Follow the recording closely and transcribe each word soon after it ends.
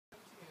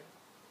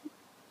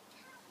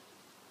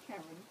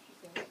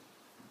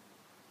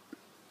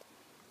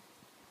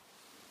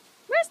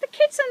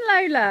Kitten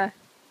Lola!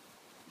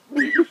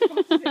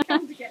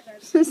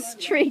 A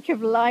streak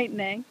of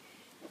lightning.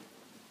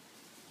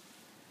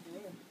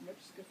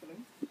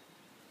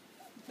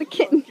 The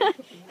kitten.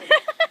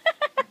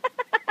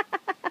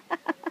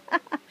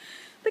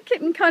 The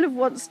kitten kind of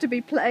wants to be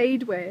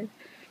played with.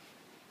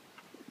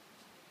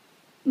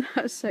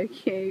 That's so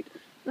cute.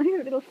 Look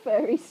at a little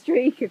furry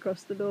streak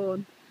across the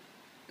lawn.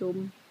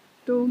 Dum,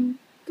 dum,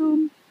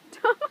 dum,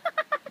 dum.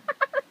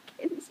 The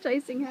kitten's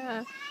chasing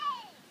her.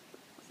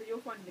 So you're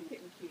finding the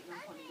kitten cute and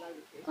I'm finding Lola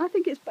cute? I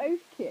think it's both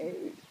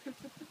cute.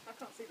 I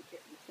can't see the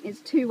kitten.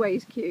 It's two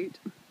ways cute.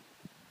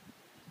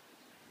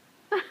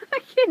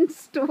 The kitten's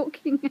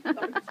stalking her.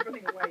 Lola's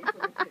running away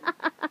from the kitten.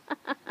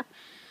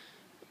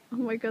 Oh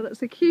my god, that's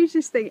the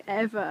cutest thing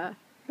ever.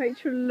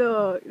 Rachel,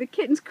 look. The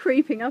kitten's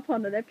creeping up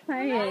on her. They're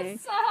playing.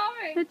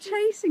 Sorry. They're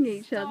chasing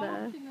each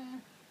other. Lola's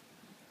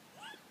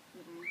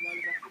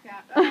after the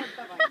cat. Oh,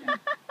 bye-bye, cat.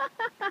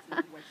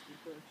 That's a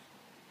wasted bush.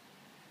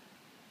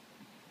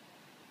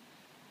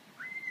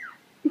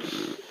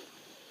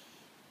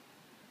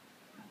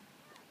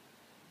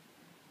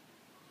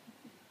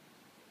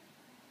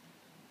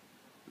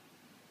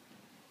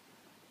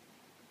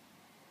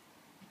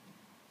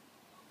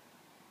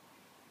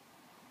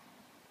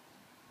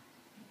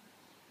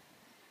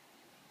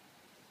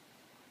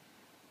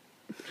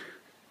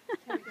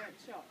 Can we go and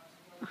shop?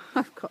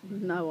 I've got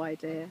no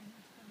idea.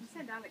 Just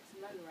send Alex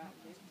and Lola out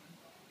with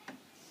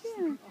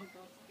Yeah. you.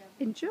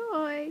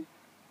 Enjoy.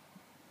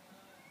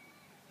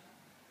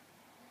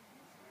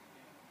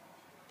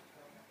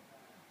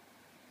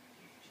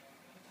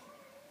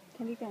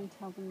 Can you go and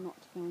tell them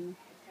not to go on?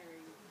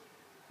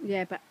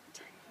 Yeah, but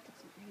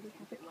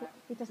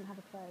he doesn't have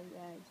a clothes.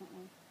 Yeah,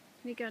 exactly.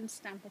 Can you go and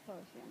stamp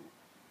authority on it?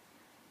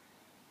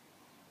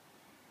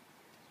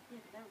 Yeah,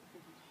 but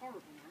they're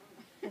horrible now.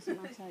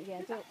 Doesn't matter.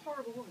 Yeah, That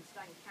horrible woman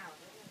staying cow.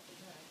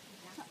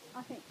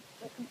 I think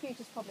the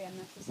computer's probably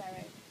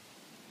unnecessary.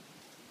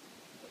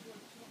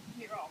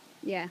 You're off.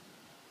 Yeah.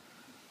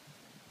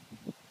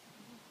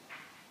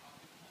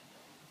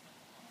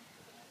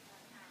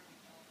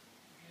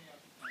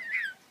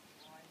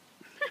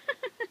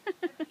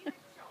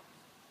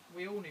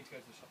 We all need to go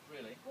to the shops,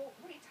 really. Well,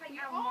 will you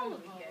take Al and Lola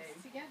with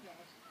you? Together.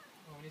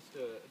 Oh, we need to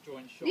do a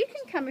joint shop. You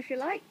can come if you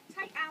like.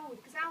 Take Al,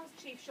 because Al's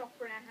chief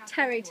shopper in our house.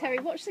 Terry,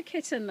 watch the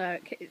kitten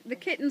look. The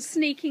kitten's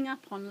sneaking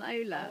up on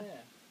Lola. Oh,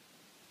 yeah.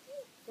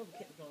 God, the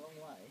kitten's gone a long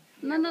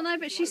way. No,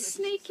 but she's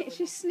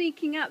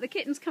sneaking out. The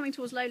kitten's coming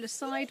towards Lola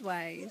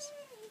sideways.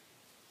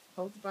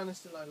 Hold the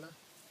banister, Lola.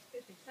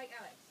 Take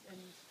Alex and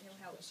he'll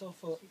help. It's our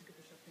fault. He's good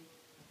at shopping.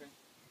 Okay.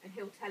 And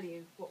he'll tell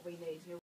you what we need.